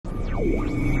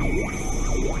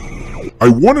I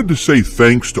wanted to say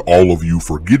thanks to all of you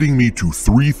for getting me to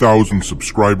 3,000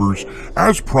 subscribers.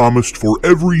 As promised, for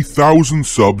every 1,000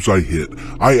 subs I hit,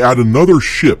 I add another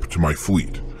ship to my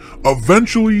fleet.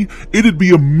 Eventually, it'd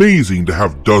be amazing to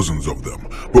have dozens of them,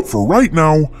 but for right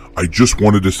now, I just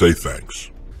wanted to say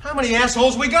thanks. How many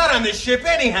assholes we got on this ship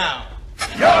anyhow?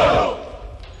 Yo!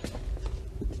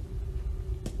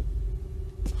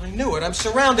 I knew it, I'm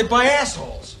surrounded by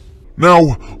assholes.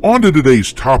 Now, on to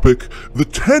today's topic. The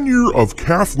tenure of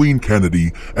Kathleen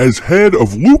Kennedy as head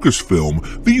of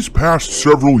Lucasfilm these past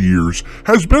several years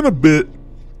has been a bit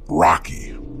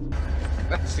rocky.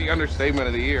 That's the understatement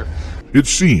of the year. It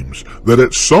seems that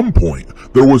at some point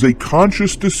there was a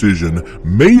conscious decision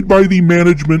made by the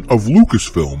management of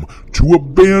Lucasfilm to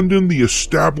abandon the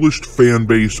established fan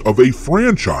base of a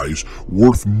franchise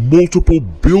worth multiple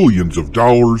billions of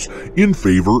dollars in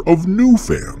favor of new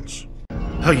fans.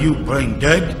 Are you brain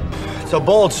dead? It's a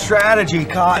bold strategy,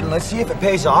 Cotton. Let's see if it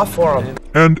pays off for him.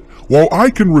 And while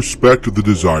I can respect the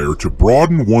desire to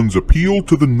broaden one's appeal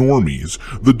to the normies,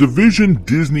 the division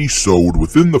Disney sowed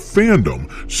within the fandom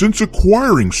since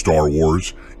acquiring Star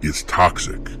Wars is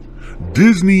toxic.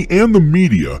 Disney and the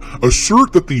media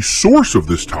assert that the source of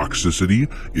this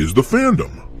toxicity is the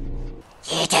fandom.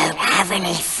 You don't have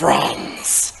any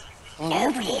friends.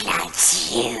 Nobody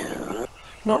likes you.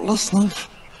 Not listening.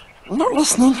 Not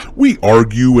listening. We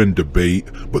argue and debate,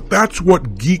 but that's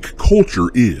what geek culture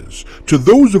is. To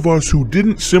those of us who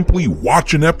didn't simply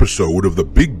watch an episode of The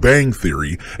Big Bang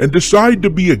Theory and decide to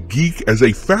be a geek as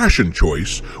a fashion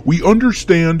choice, we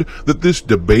understand that this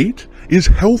debate is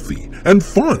healthy and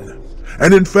fun.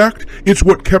 And in fact, it's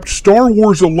what kept Star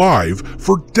Wars alive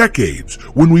for decades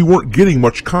when we weren't getting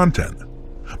much content.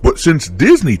 But since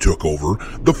Disney took over,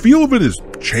 the feel of it has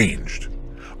changed.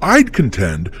 I'd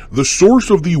contend the source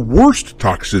of the worst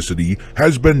toxicity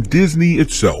has been Disney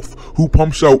itself, who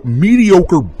pumps out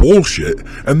mediocre bullshit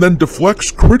and then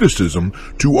deflects criticism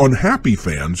to unhappy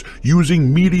fans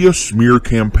using media smear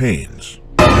campaigns.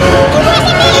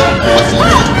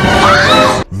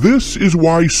 This is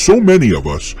why so many of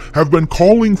us have been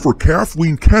calling for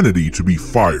Kathleen Kennedy to be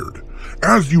fired.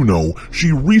 As you know,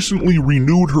 she recently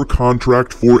renewed her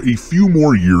contract for a few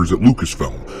more years at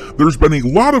Lucasfilm. There's been a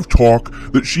lot of talk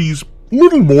that she's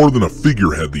little more than a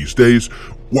figurehead these days.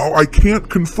 While I can't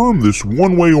confirm this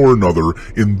one way or another,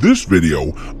 in this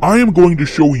video, I am going to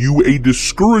show you a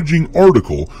discouraging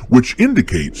article which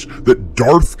indicates that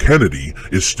Darth Kennedy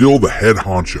is still the head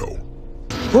honcho.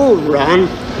 Who ran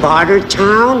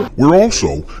Bartertown? We're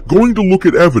also going to look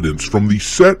at evidence from the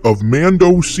set of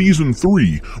Mando Season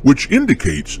 3, which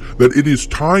indicates that it is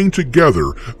tying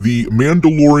together the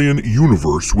Mandalorian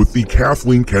universe with the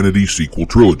Kathleen Kennedy sequel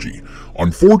trilogy.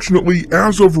 Unfortunately,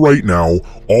 as of right now,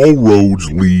 all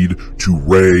roads lead to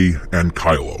Rey and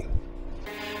Kylo.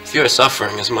 If you're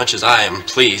suffering as much as I am,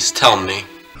 please tell me.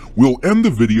 We'll end the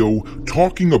video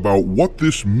talking about what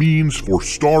this means for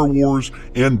Star Wars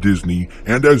and Disney,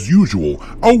 and as usual,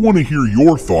 I'll want to hear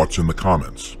your thoughts in the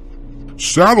comments.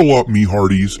 Saddle up, me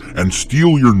hearties, and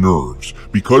steel your nerves,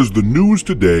 because the news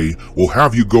today will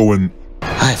have you going,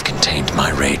 I've contained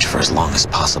my rage for as long as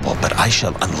possible, but I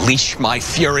shall unleash my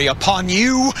fury upon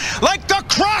you like the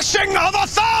crashing of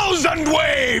 1,000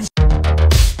 waves!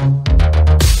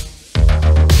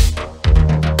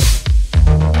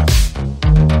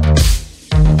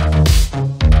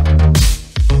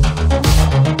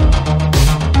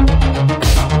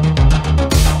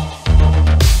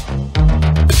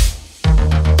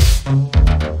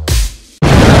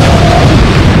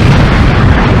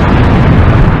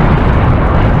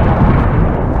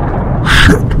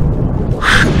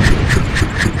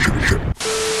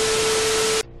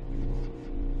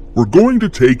 We're going to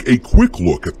take a quick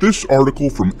look at this article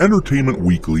from Entertainment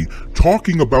Weekly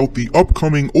talking about the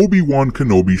upcoming Obi-Wan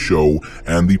Kenobi show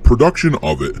and the production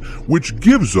of it, which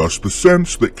gives us the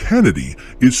sense that Kennedy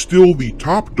is still the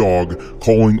top dog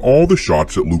calling all the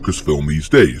shots at Lucasfilm these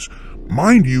days.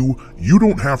 Mind you, you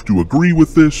don't have to agree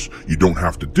with this, you don't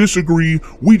have to disagree,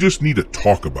 we just need to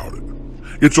talk about it.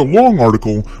 It's a long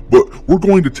article, but we're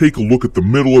going to take a look at the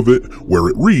middle of it, where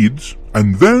it reads,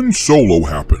 "And then Solo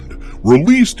happened.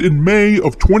 Released in May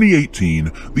of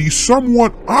 2018, the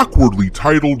somewhat awkwardly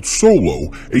titled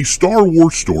Solo, a Star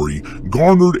Wars story,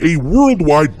 garnered a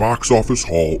worldwide box office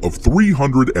haul of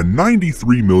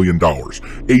 $393 million,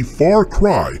 a far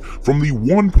cry from the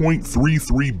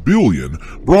 $1.33 billion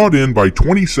brought in by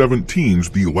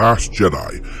 2017's The Last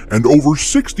Jedi, and over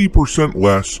 60%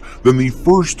 less than the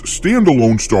first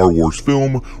standalone Star Wars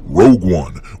film, Rogue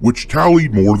One, which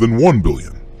tallied more than $1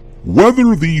 billion.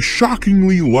 Whether the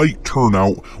shockingly light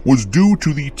turnout was due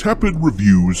to the tepid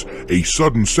reviews, a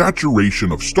sudden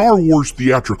saturation of Star Wars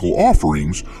theatrical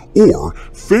offerings, or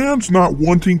fans not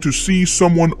wanting to see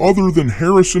someone other than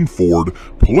Harrison Ford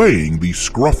playing the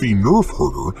scruffy nerf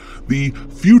herder, the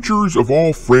futures of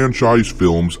all franchise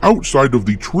films outside of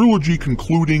the trilogy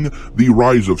concluding The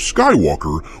Rise of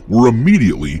Skywalker were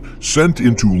immediately sent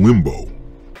into limbo.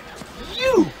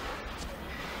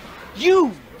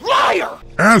 You liar!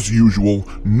 As usual,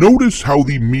 notice how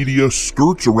the media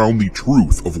skirts around the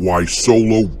truth of why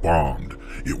Solo bombed.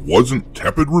 It wasn't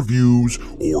tepid reviews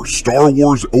or Star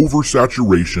Wars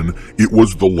oversaturation, it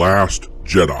was The Last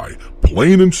Jedi.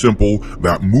 Plain and simple,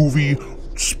 that movie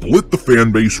split the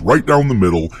fan base right down the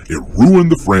middle, it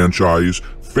ruined the franchise,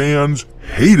 fans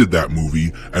hated that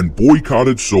movie and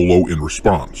boycotted Solo in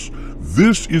response.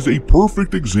 This is a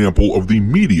perfect example of the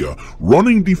media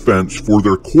running defense for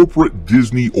their corporate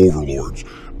Disney overlords.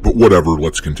 But whatever,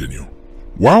 let's continue.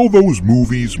 While those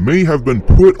movies may have been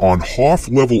put on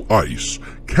Hoth-level ice,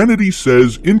 Kennedy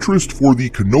says interest for the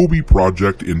Kenobi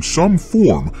project in some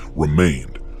form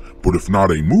remained. But if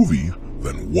not a movie,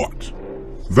 then what?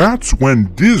 That's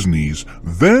when Disney's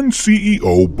then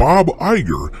CEO Bob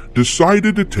Iger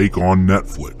decided to take on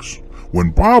Netflix.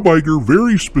 When Bob Iger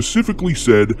very specifically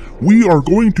said, "We are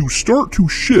going to start to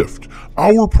shift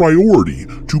our priority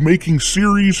to making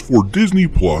series for Disney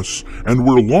Plus, and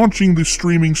we're launching the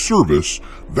streaming service,"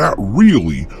 that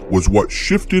really was what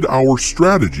shifted our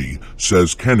strategy,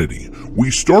 says Kennedy.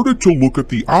 We started to look at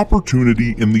the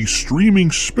opportunity in the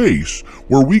streaming space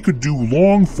where we could do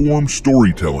long-form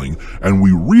storytelling, and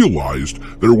we realized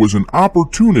there was an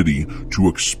opportunity to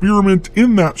experiment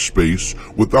in that space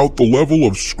without the level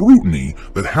of scrutiny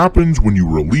that happens when you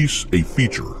release a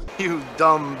feature. You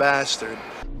dumb bastard.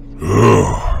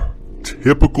 Ugh.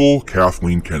 Typical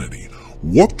Kathleen Kennedy.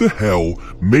 What the hell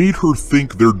made her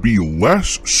think there'd be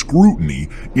less scrutiny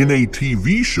in a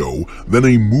TV show than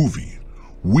a movie?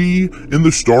 We in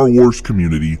the Star Wars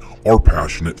community are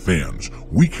passionate fans.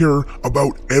 We care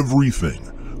about everything.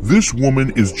 This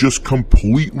woman is just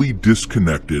completely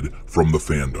disconnected from the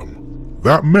fandom.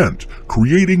 That meant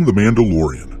creating The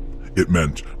Mandalorian. It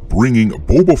meant bringing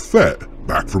Boba Fett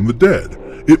back from the dead.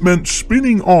 It meant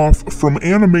spinning off from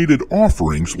animated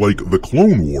offerings like The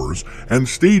Clone Wars and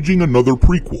staging another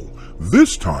prequel,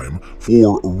 this time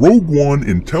for Rogue One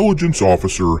intelligence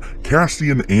officer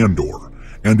Cassian Andor.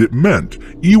 And it meant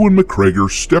Ewan McGregor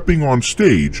stepping on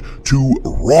stage to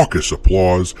raucous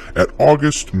applause at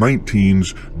August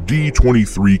 19's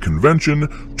D23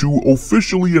 convention to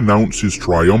officially announce his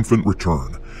triumphant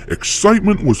return.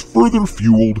 Excitement was further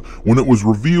fueled when it was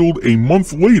revealed a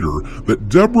month later that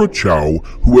Deborah Chow,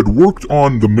 who had worked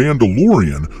on The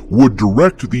Mandalorian, would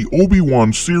direct the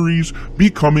Obi-Wan series,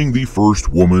 becoming the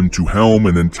first woman to helm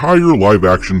an entire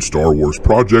live-action Star Wars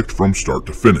project from start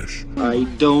to finish. I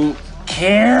don't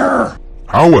care.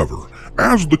 However,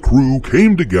 as the crew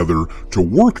came together to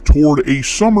work toward a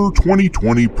summer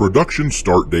 2020 production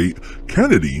start date,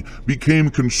 Kennedy became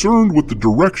concerned with the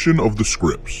direction of the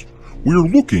scripts. We're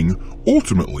looking,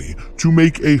 ultimately, to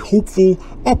make a hopeful,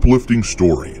 uplifting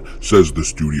story, says the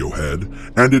studio head,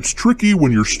 and it's tricky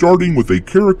when you're starting with a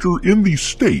character in the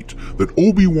state that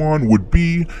Obi-Wan would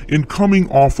be in coming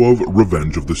off of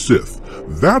Revenge of the Sith.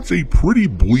 That's a pretty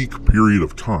bleak period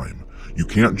of time. You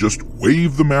can't just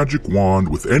wave the magic wand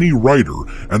with any writer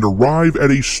and arrive at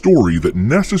a story that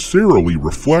necessarily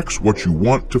reflects what you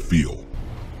want to feel.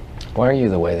 Why are you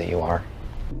the way that you are?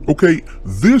 Okay,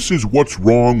 this is what's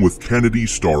wrong with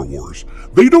Kennedy's Star Wars.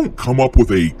 They don't come up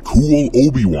with a cool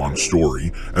Obi-Wan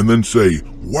story and then say,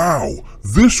 wow,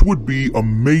 this would be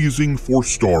amazing for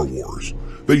Star Wars.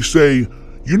 They say,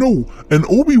 you know, an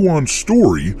Obi-Wan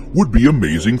story would be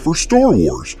amazing for Star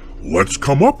Wars. Let's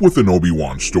come up with an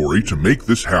Obi-Wan story to make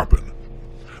this happen.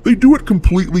 They do it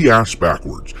completely ass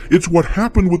backwards. It's what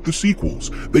happened with the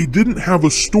sequels. They didn't have a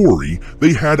story,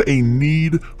 they had a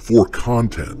need for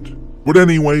content. But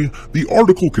anyway, the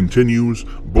article continues,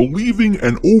 believing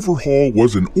an overhaul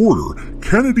was in order,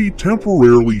 Kennedy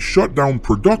temporarily shut down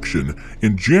production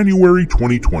in January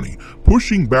 2020,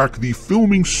 pushing back the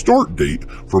filming start date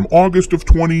from August of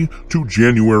 20 to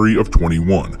January of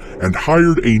 21, and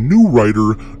hired a new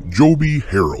writer, Joby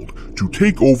Harold, to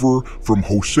take over from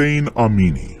Hossein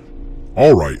Amini.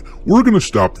 Alright, we're gonna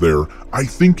stop there. I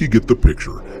think you get the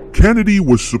picture. Kennedy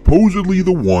was supposedly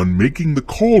the one making the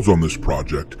calls on this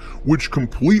project, which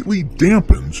completely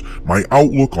dampens my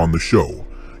outlook on the show.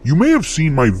 You may have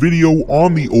seen my video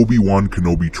on the Obi-Wan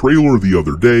Kenobi trailer the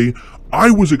other day. I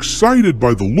was excited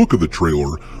by the look of the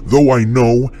trailer, though I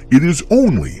know it is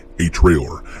only a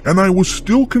trailer, and I was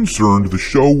still concerned the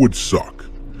show would suck.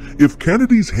 if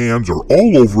Kennedy's hands are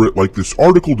all over it like this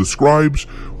article describes,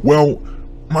 well,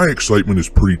 my excitement is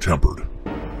pretty tempered.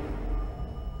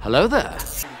 Hello there.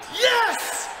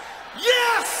 Yes!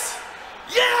 Yes!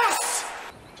 Yes!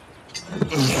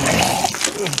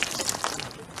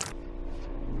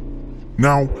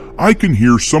 Now, I can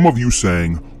hear some of you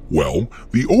saying, well,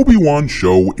 the Obi-Wan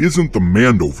show isn't the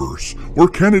Mandoverse, where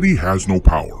Kennedy has no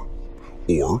power.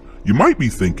 Or, you might be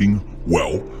thinking,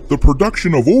 well, the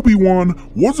production of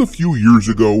Obi-Wan was a few years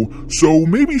ago, so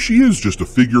maybe she is just a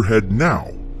figurehead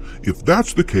now. If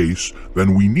that's the case,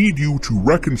 then we need you to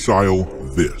reconcile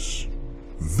this.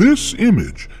 This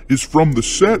image is from the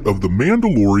set of The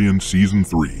Mandalorian Season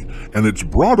 3, and it's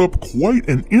brought up quite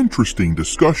an interesting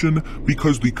discussion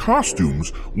because the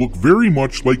costumes look very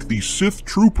much like the Sith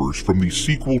troopers from the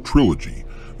sequel trilogy.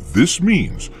 This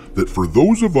means that for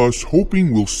those of us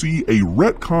hoping we'll see a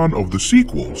retcon of the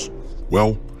sequels,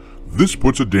 well, this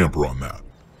puts a damper on that.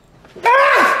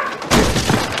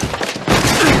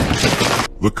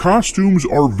 The costumes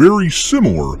are very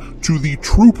similar to the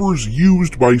troopers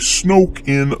used by Snoke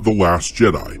in The Last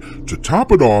Jedi. To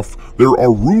top it off, there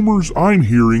are rumors I'm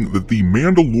hearing that The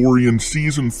Mandalorian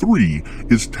Season 3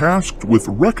 is tasked with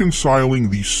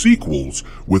reconciling the sequels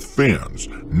with fans,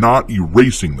 not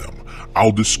erasing them.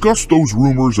 I'll discuss those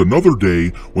rumors another day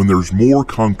when there's more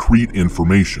concrete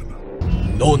information.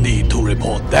 No need to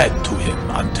report that to him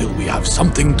until we have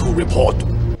something to report.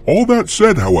 All that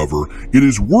said, however, it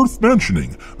is worth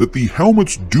mentioning that the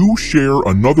helmets do share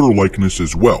another likeness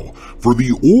as well. For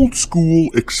the old school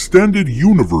extended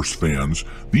universe fans,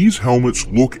 these helmets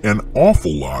look an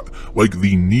awful lot like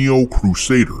the Neo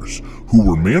Crusaders, who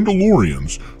were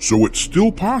Mandalorians, so it's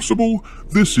still possible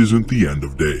this isn't the end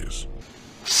of days.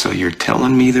 So you're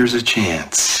telling me there's a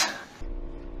chance?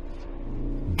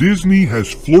 Disney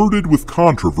has flirted with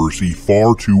controversy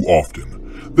far too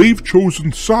often. They've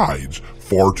chosen sides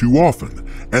far too often,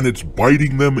 and it's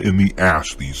biting them in the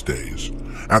ass these days.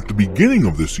 At the beginning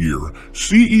of this year,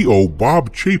 CEO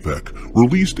Bob Chapek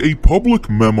released a public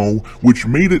memo which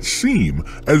made it seem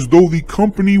as though the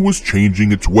company was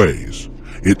changing its ways.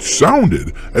 It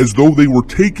sounded as though they were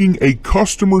taking a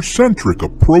customer-centric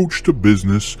approach to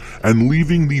business and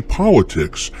leaving the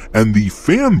politics and the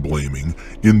fan-blaming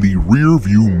in the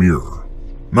rear-view mirror.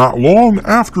 Not long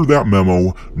after that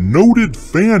memo, noted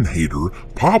fan hater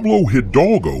Pablo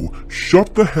Hidalgo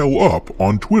shut the hell up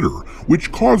on Twitter,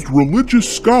 which caused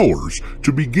religious scholars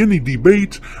to begin a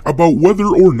debate about whether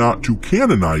or not to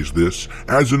canonize this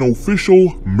as an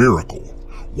official miracle.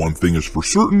 One thing is for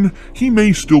certain, he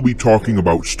may still be talking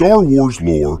about Star Wars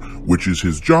lore, which is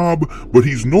his job, but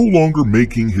he's no longer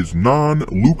making his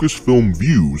non-Lucasfilm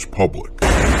views public.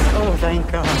 Oh,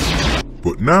 thank God.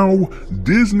 But now,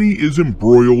 Disney is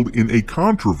embroiled in a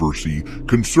controversy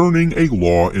concerning a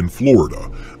law in Florida.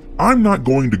 I'm not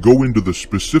going to go into the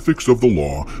specifics of the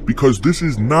law because this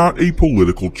is not a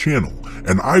political channel,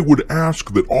 and I would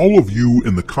ask that all of you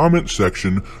in the comment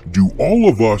section do all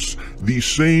of us the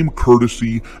same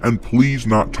courtesy and please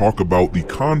not talk about the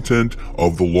content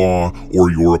of the law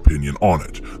or your opinion on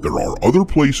it. There are other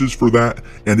places for that,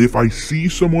 and if I see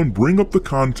someone bring up the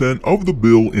content of the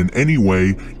bill in any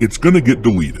way, it's gonna get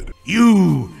deleted.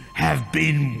 You have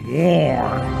been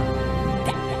warned.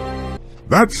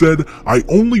 That said, I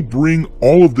only bring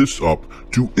all of this up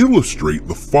to illustrate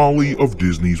the folly of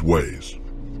Disney's ways.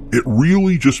 It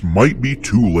really just might be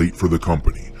too late for the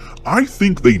company. I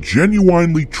think they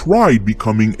genuinely tried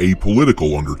becoming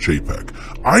apolitical under Chapek.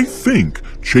 I think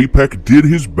Chapek did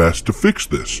his best to fix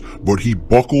this, but he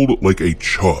buckled like a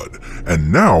chud,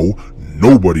 and now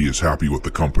nobody is happy with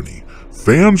the company.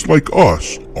 Fans like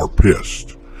us are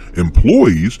pissed.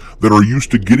 Employees that are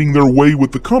used to getting their way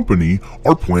with the company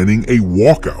are planning a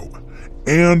walkout.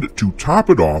 And to top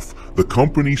it off, the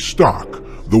company's stock,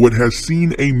 though it has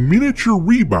seen a miniature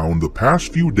rebound the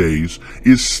past few days,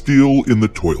 is still in the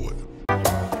toilet.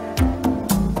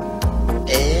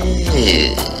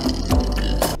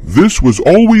 This was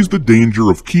always the danger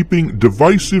of keeping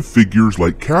divisive figures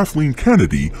like Kathleen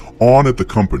Kennedy on at the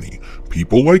company.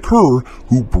 People like her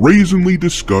who brazenly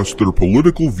discuss their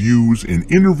political views in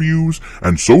interviews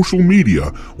and social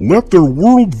media let their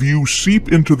worldview seep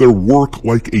into their work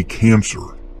like a cancer.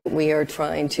 We are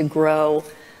trying to grow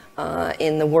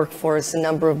in the workforce a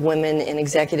number of women in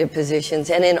executive positions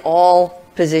and in all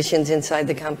positions inside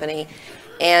the company,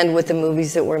 and with the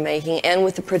movies that we're making and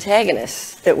with the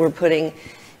protagonists that we're putting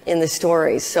in the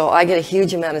stories. So I get a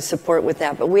huge amount of support with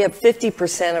that. But we have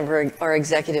 50% of our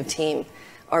executive team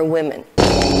are women.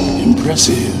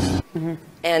 Impressive. Mm-hmm.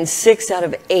 And 6 out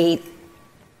of 8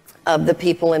 of the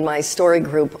people in my story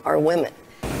group are women.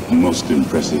 Most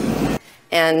impressive.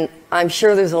 And I'm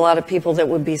sure there's a lot of people that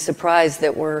would be surprised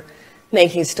that we're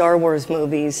making Star Wars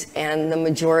movies and the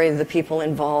majority of the people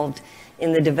involved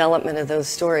in the development of those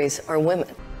stories are women.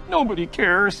 Nobody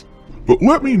cares. But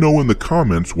let me know in the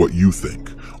comments what you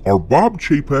think. Are Bob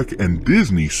Chapek and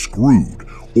Disney screwed?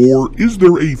 Or is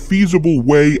there a feasible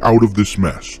way out of this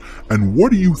mess? And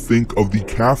what do you think of the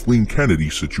Kathleen Kennedy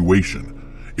situation?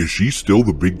 Is she still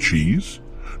the big cheese?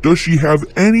 Does she have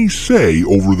any say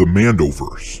over the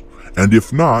Mandoverse? And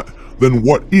if not, then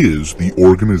what is the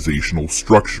organizational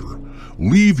structure?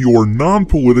 Leave your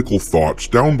non-political thoughts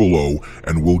down below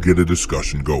and we'll get a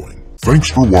discussion going.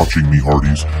 Thanks for watching, me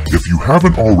hearties. If you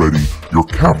haven't already, your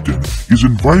captain is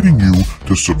inviting you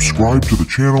to subscribe to the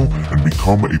channel and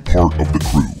become a part of the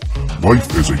crew.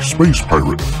 Life as a space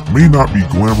pirate may not be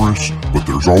glamorous, but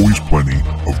there's always plenty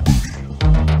of booty.